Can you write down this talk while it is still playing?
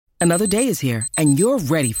Another day is here, and you're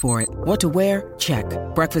ready for it. What to wear? Check.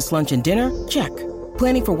 Breakfast, lunch, and dinner? Check.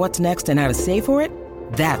 Planning for what's next and how to save for it?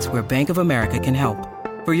 That's where Bank of America can help.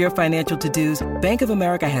 For your financial to-dos, Bank of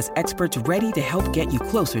America has experts ready to help get you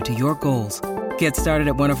closer to your goals. Get started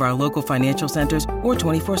at one of our local financial centers or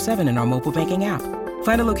 24/7 in our mobile banking app.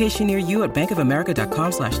 Find a location near you at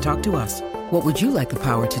bankofamerica.com/talktous. What would you like the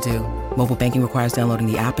power to do? Mobile banking requires downloading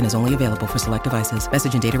the app and is only available for select devices.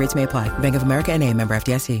 Message and data rates may apply. Bank of America N.A., member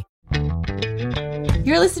FDIC.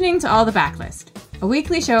 You're listening to All the Backlist, a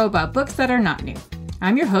weekly show about books that are not new.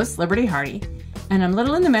 I'm your host, Liberty Hardy, and I'm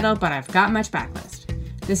little in the middle, but I've got much backlist.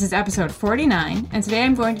 This is episode 49, and today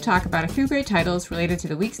I'm going to talk about a few great titles related to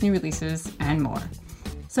the week's new releases and more.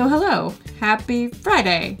 So hello, happy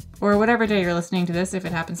Friday, or whatever day you're listening to this, if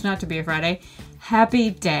it happens not to be a Friday.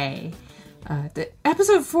 Happy day.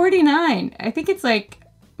 Episode 49, I think it's like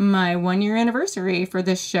my 1-year anniversary for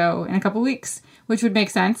this show in a couple weeks, which would make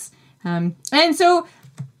sense. And so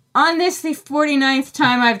on this, the 49th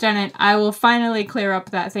time I've done it, I will finally clear up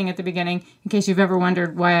that thing at the beginning, in case you've ever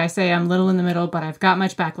wondered why I say I'm little in the middle, but I've got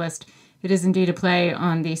much backlist. It is indeed a play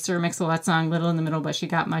on the Sir Mix-a-Lot song, Little in the Middle, but she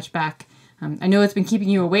got much back. I know it's been keeping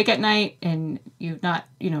you awake at night, and you've not,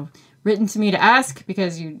 written to me to ask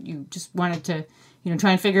because you just wanted to,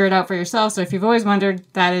 try and figure it out for yourself. So if you've always wondered,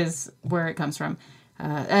 that is where it comes from.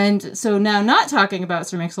 And so now, not talking about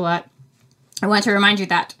Sir Mix-a-Lot, I want to remind you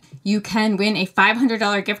that you can win a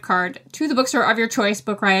 $500 gift card to the bookstore of your choice.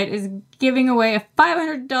 Book Riot is giving away a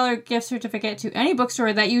 $500 gift certificate to any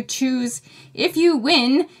bookstore that you choose. If you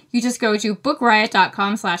win, you just go to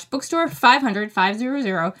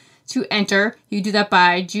bookriot.com/bookstore500 to enter. You do that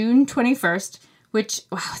by June 21st, which,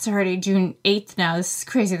 wow, it's already June 8th now. This is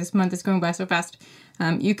crazy. This month is going by so fast.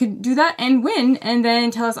 You can do that and win, and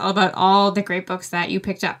then tell us all about all the great books that you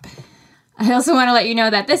picked up. I also want to let you know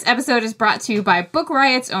that this episode is brought to you by Book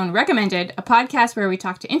Riot's own Recommended, a podcast where we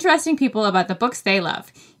talk to interesting people about the books they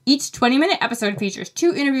love. Each 20-minute episode features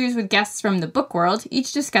 2 interviews with guests from the book world,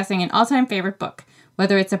 each discussing an all-time favorite book.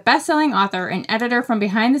 Whether it's a best-selling author, an editor from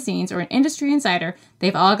behind the scenes, or an industry insider,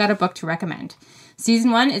 they've all got a book to recommend. Season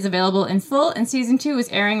 1 is available in full, and Season 2 is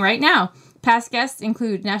airing right now. Past guests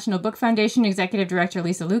include National Book Foundation Executive Director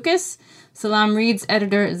Lisa Lucas, Salam Reads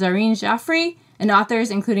editor Zareen Jaffrey, and authors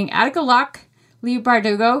including Attica Locke, Lee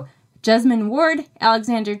Bardugo, Jasmine Ward,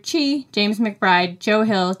 Alexander Chee, James McBride, Joe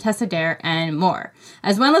Hill, Tessa Dare, and more.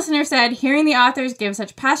 As one listener said, hearing the authors give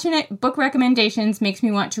such passionate book recommendations makes me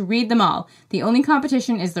want to read them all. The only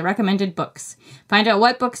competition is the recommended books. Find out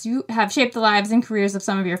what books you have shaped the lives and careers of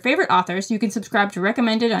some of your favorite authors. You can subscribe to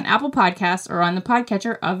Recommended on Apple Podcasts or on the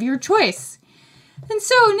podcatcher of your choice. And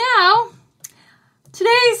so now,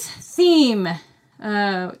 today's theme.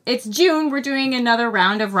 It's June. We're doing another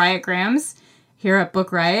round of Riotgrams here at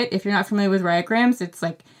Book Riot. If you're not familiar with Riotgrams, it's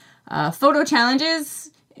like photo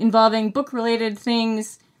challenges involving book-related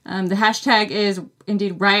things. The hashtag is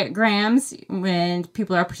indeed Riotgrams when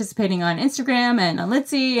people are participating on Instagram and on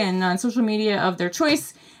Litzy and on social media of their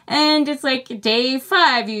choice. And it's like day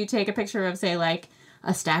 5, you take a picture of, say, like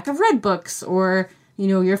a stack of red books, or,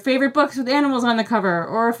 your favorite books with animals on the cover,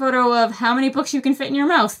 or a photo of how many books you can fit in your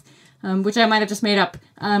mouth. Which I might have just made up.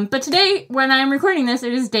 But today, when I'm recording this,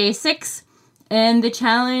 it is day 6, and the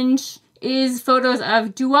challenge is photos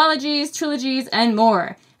of duologies, trilogies, and more.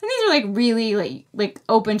 And these are like really like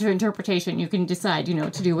open to interpretation. You can decide,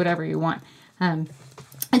 to do whatever you want. And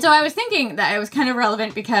so I was thinking that it was kind of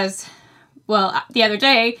relevant because, well, the other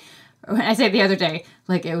day, when I say the other day,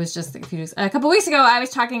 like it was just a couple weeks ago, I was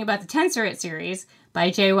talking about the Tenserate series by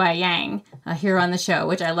J.Y. Yang here on the show,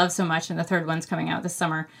 which I love so much, and the 3rd one's coming out this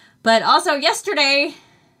summer. But also yesterday,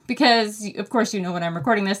 because of course you know when I'm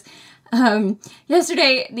recording this,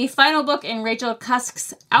 yesterday the final book in Rachel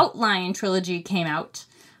Cusk's Outline trilogy came out.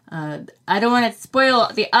 I don't want to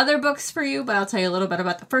spoil the other books for you, but I'll tell you a little bit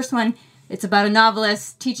about the first one. It's about a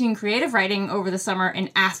novelist teaching creative writing over the summer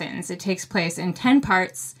in Athens. It takes place in 10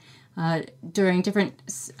 parts during different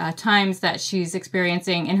times that she's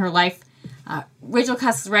experiencing in her life. Rachel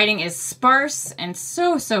Cusk's writing is sparse and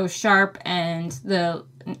so sharp, and the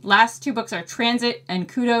last 2 books are Transit and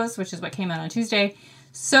Kudos, which is what came out on Tuesday.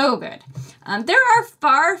 So good. There are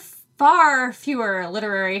far fewer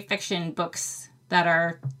literary fiction books that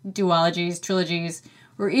are duologies, trilogies,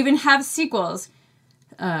 or even have sequels,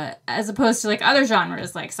 as opposed to like other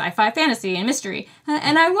genres like sci-fi, fantasy, and mystery.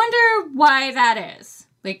 And I wonder why that is.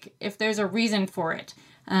 Like, if there's a reason for it.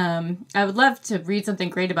 I would love to read something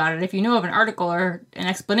great about it. If you know of an article or an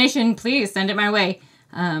explanation, please send it my way.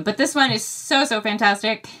 But this one is so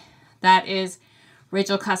fantastic. That is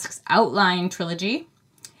Rachel Cusk's Outline trilogy.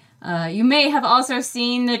 You may have also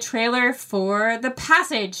seen the trailer for The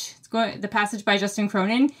Passage. The Passage by Justin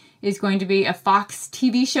Cronin is going to be a Fox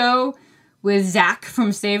TV show with Zach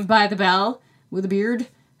from Saved by the Bell with a beard.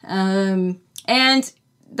 And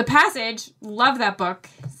The Passage, love that book,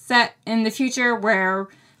 set in the future where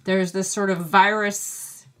there's this sort of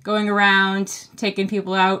virus going around, taking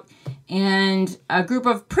people out, and a group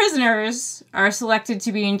of prisoners are selected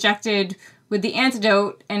to be injected with the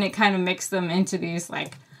antidote, and it kind of makes them into these,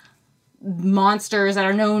 like, monsters that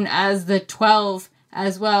are known as the 12,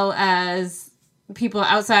 as well as people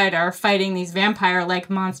outside are fighting these vampire-like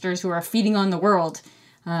monsters who are feeding on the world.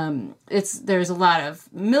 There's a lot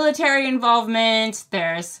of military involvement.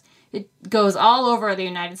 It goes all over the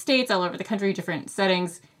United States, all over the country, different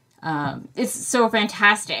settings. It's so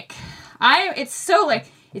fantastic.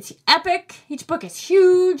 It's epic. Each book is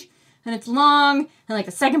huge and it's long. And like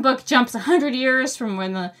the second book jumps 100 years from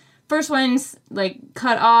when the first one's like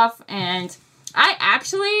cut off. And I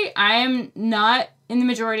am not in the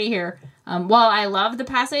majority here. While I love The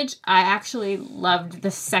Passage, I actually loved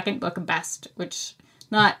the second book best, which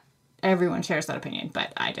not everyone shares that opinion,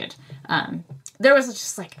 but I did. There was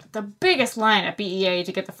just like the biggest line at BEA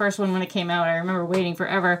to get the first one when it came out. I remember waiting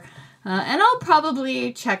forever. And I'll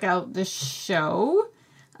probably check out the show,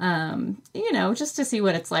 just to see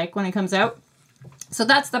what it's like when it comes out. So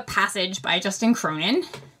that's The Passage by Justin Cronin.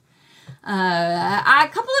 A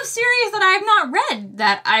couple of series that I have not read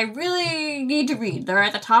that I really need to read. They're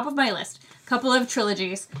at the top of my list. A couple of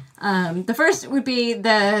trilogies. The first would be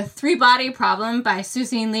The Three-Body Problem by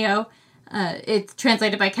Susine Leo. It's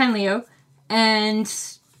translated by Ken Leo. And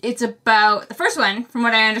it's about, the first one, from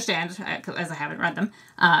what I understand, as I haven't read them,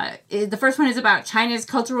 the first one is about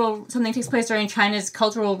something takes place during China's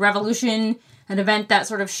Cultural Revolution, an event that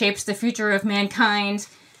sort of shapes the future of mankind.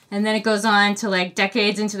 And then it goes on to like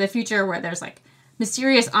decades into the future where there's like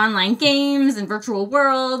mysterious online games and virtual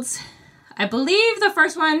worlds. I believe the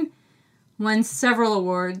first one won several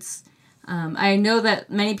awards. I know that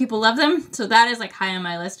many people love them, so that is like high on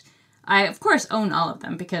my list. I, of course, own all of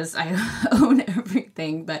them because I own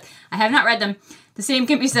everything, but I have not read them. The same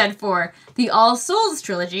can be said for the All Souls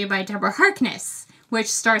trilogy by Deborah Harkness,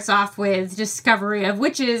 which starts off with discovery of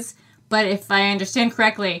witches, but if I understand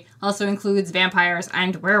correctly, also includes vampires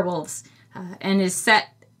and werewolves, and is set.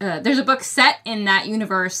 There's a book set in that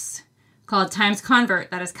universe called Times Convert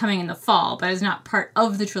that is coming in the fall, but is not part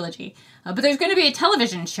of the trilogy. But there's going to be a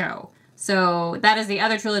television show, so that is the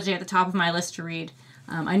other trilogy at the top of my list to read.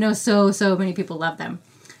 I know so many people love them.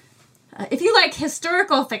 If you like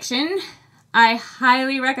historical fiction, I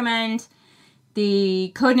highly recommend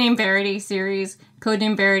the Codename Verity series,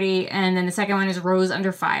 Codename Verity, and then the second one is Rose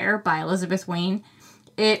Under Fire by Elizabeth Wayne.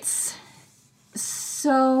 It's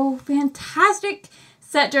so fantastic,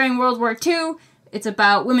 set during World War II. It's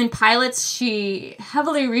about women pilots. She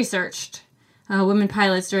heavily researched women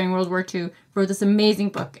pilots during World War II, wrote this amazing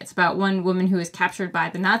book. It's about one woman who is captured by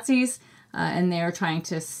the Nazis, and they are trying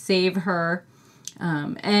to save her.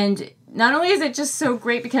 And not only is it just so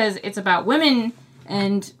great because it's about women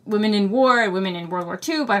and women in war and women in World War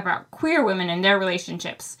II, but about queer women and their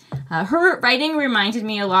relationships. Her writing reminded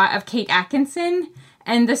me a lot of Kate Atkinson,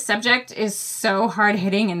 and the subject is so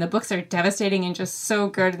hard-hitting, and the books are devastating and just so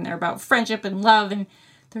good, and they're about friendship and love, and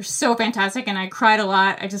they're so fantastic, and I cried a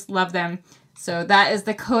lot. I just love them. So that is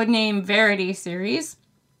the Codename Verity series.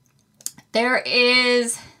 There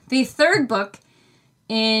is the third book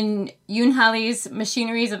in Yoon Ha-lee's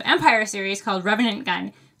Machineries of Empire series called Revenant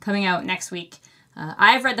Gun, coming out next week.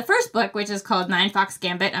 I've read the first book, which is called Nine Fox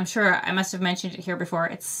Gambit. I'm sure I must have mentioned it here before.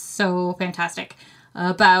 It's so fantastic.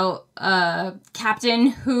 About a captain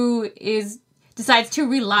who decides to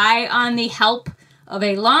rely on the help of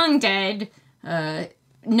a long dead,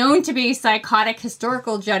 known to be psychotic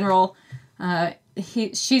historical general.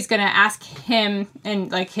 She's going to ask him,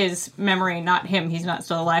 and like his memory, not him, he's not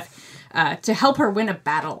still alive, to help her win a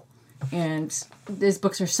battle. And these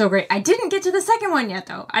books are so great. I didn't get to the second one yet,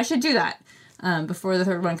 though. I should do that before the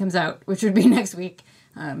third one comes out, which would be next week.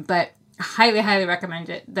 But highly, highly recommend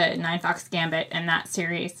it. The Nine Fox Gambit and that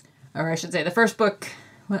series, or I should say the first book.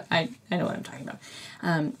 Well, I know what I'm talking about.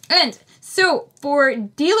 And so for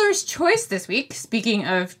Dealer's Choice this week, speaking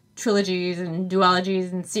of trilogies and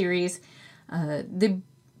duologies and series, the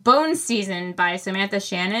Bone Season by Samantha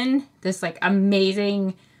Shannon, this like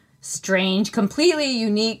amazing, strange, completely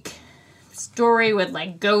unique story with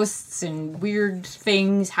like ghosts and weird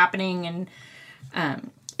things happening, and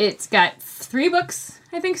it's got 3 books,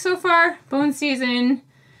 I think, so far. Bone Season,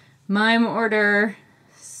 Mime Order,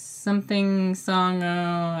 something song,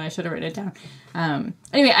 I should have written it down.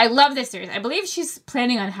 Anyway, I love this series. I believe she's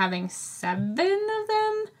planning on having 7 of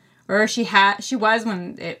them, or she was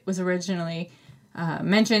when it was originally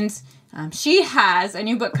mentioned. She has a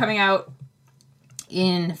new book coming out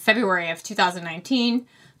in February of 2019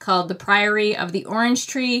 called The Priory of the Orange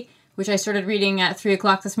Tree, which I started reading at 3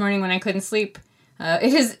 o'clock this morning when I couldn't sleep.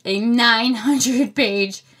 It is a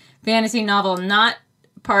 900-page fantasy novel, not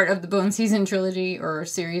part of the Bone Season trilogy, or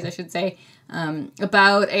series, I should say,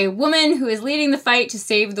 about a woman who is leading the fight to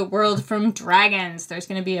save the world from dragons. There's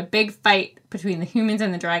going to be a big fight between the humans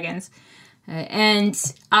and the dragons. And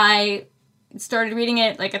I started reading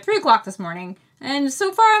it like at 3 o'clock this morning, and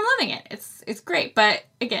so far I'm loving it. It's great. But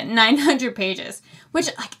again, 900 pages, which,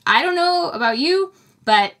 like, I don't know about you,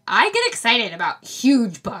 but I get excited about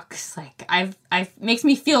huge books. Like, makes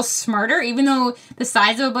me feel smarter, even though the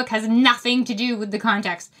size of a book has nothing to do with the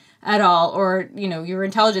context at all, or, you know, your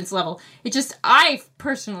intelligence level. I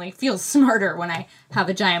personally feel smarter when I have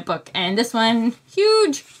a giant book, and this one,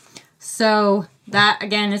 huge. So that,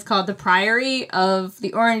 again, is called The Priory of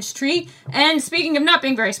the Orange Tree. And speaking of not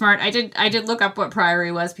being very smart, I did look up what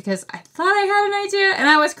priory was, because I thought I had an idea, and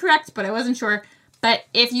I was correct, but I wasn't sure. But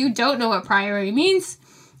if you don't know what priory means,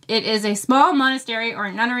 it is a small monastery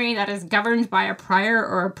or nunnery that is governed by a prior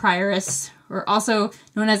or a prioress, or also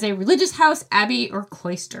known as a religious house, abbey, or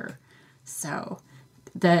cloister. So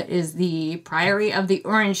that is The Priory of the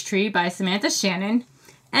Orange Tree by Samantha Shannon.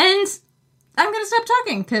 And I'm going to stop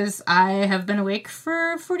talking because I have been awake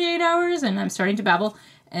for 48 hours and I'm starting to babble,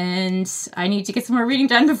 and I need to get some more reading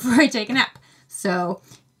done before I take a nap. So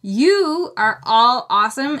you are all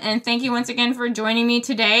awesome, and thank you once again for joining me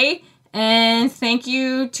today. And thank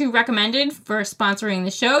you to Recommended for sponsoring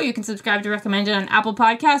the show. You can subscribe to Recommended on Apple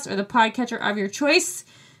Podcasts or the podcatcher of your choice.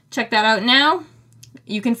 Check that out now.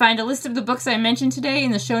 You can find a list of the books I mentioned today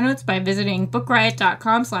in the show notes by visiting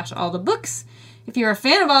bookriot.com/allthebooks. If you're a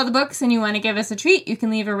fan of all the books and you want to give us a treat, you can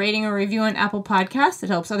leave a rating or review on Apple Podcasts. It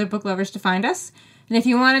helps other book lovers to find us. And if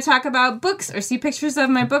you want to talk about books or see pictures of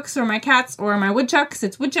my books or my cats or my woodchucks,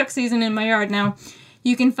 it's woodchuck season in my yard now.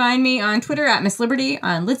 You can find me on Twitter at Miss Liberty,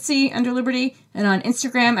 on Litzy under Liberty, and on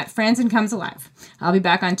Instagram at Franzen Comes Alive. I'll be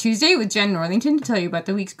back on Tuesday with Jen Northington to tell you about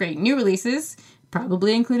the week's great new releases,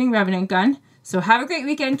 probably including Revenant Gun. So have a great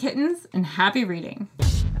weekend, kittens, and happy reading.